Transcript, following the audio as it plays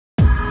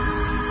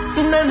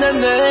Yeah,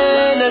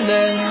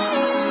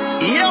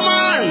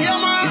 man.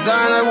 It's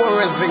on a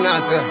war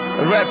Singhateh,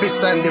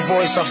 represent the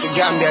voice of the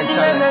Gambian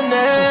talent.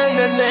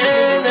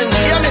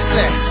 You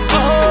understand?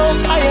 Oh,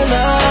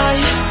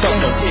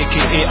 Topgun,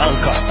 aka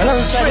Anker.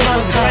 Straight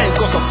from the side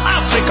coast of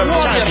Africa, we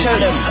try to tell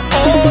them.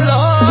 Oh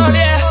Lord,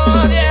 yeah.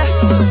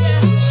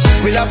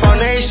 We love our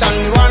nation,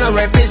 we wanna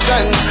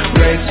represent.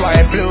 Red,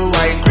 white, blue,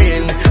 white,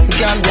 green,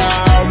 Gambia.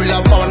 We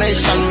love our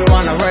nation, we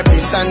wanna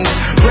represent.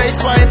 Red,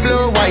 white,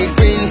 blue, white,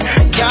 green,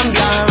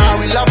 Gambia.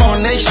 We love our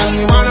nation,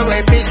 we wanna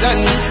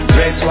represent.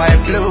 Red,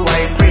 white, blue,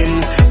 white,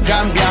 green,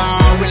 Gambia.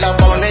 We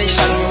love our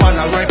nation, we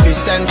wanna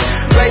represent.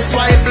 Red,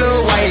 white,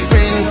 blue, white,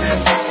 green.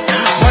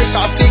 Voice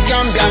of the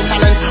Gambian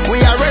talent, we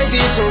are ready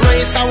to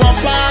raise our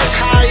flag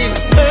high.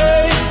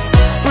 Hey,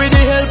 with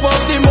the help of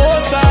the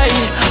Most High,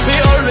 we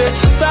always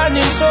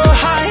standing so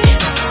high.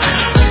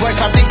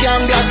 Voice of the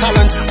Gambian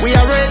talent, we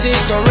are ready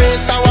to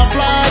raise our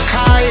flag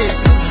high.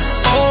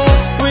 Oh,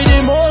 with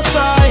the Most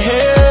High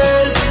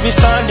help, we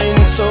standing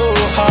so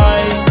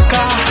high.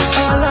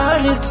 Our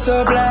land is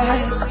so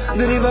blessed,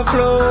 the river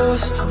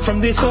flows from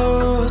the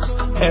source,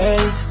 hey,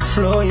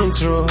 flowing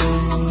through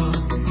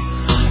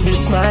the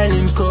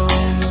smiling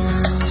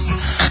coast.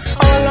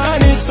 Our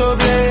land is so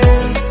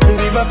blessed, the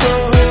river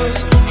flows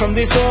from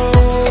the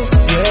source,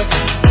 yeah,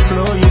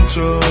 flowing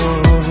through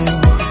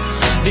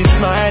the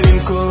smiling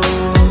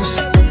coast.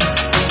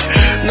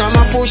 No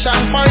more push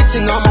and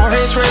fighting, no more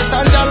hate, race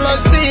and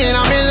jealousy in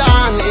a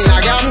Milan, in a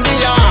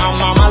Gambia.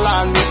 Mama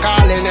land, we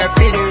calling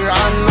every day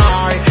and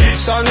night.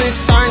 Sun is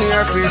shining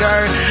every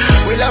day.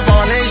 We love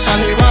our nation,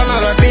 we wanna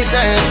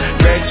represent.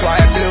 Red,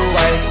 white, blue,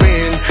 white,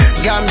 green,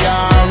 Gambia.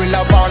 We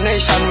love our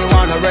nation, we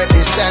wanna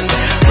represent.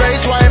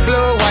 Red, white,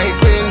 blue, white,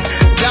 green,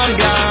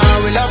 Gambia.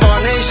 We love our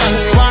nation,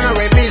 we wanna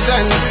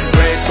represent.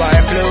 Red,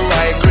 white, blue,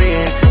 white,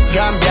 green,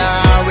 Gambia.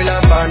 We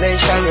love our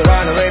nation, we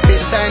wanna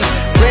represent.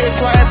 Red,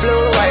 white,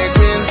 blue, white,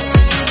 green.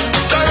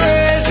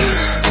 Red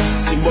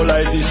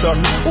symbolize the sun,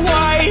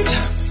 white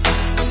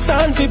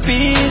stand for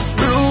peace,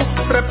 blue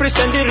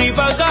represent the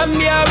river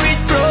Gambia,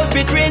 which flows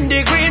between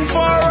the green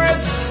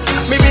forests.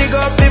 Me big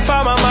up the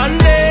farmer man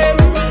them,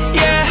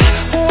 yeah,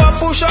 who a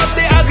push up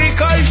the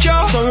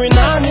agriculture. So we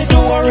nah need to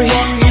worry,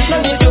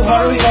 nah need to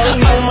hurry.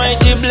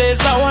 Almighty bless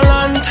our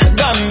land,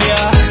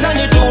 Gambia. Nah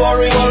need to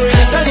worry,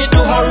 nah need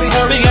to hurry.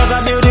 We got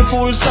a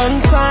beautiful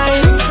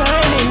sunshine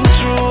shining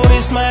through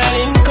the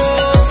smiling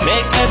coast.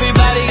 Make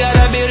everybody got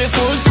a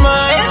beautiful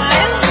smile.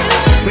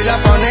 We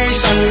love our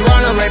nation, we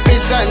wanna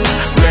represent.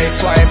 Red,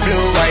 white,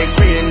 blue, white,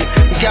 green,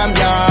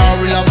 Gambia.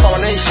 We love our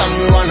nation,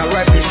 we wanna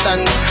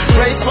represent.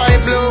 Red,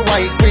 white, blue,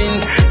 white, green,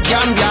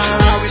 Gambia.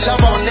 We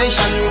love our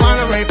nation, we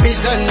wanna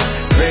represent.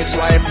 Red,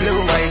 white, blue,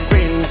 white,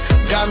 green,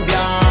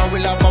 Gambia. We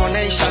love our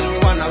nation, we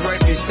wanna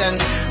represent.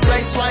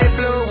 Red, white,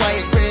 blue,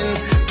 white, green.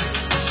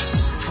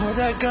 For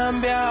the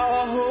Gambia,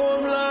 our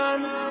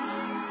homeland,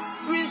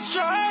 we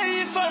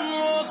strive and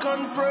work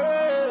and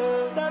pray.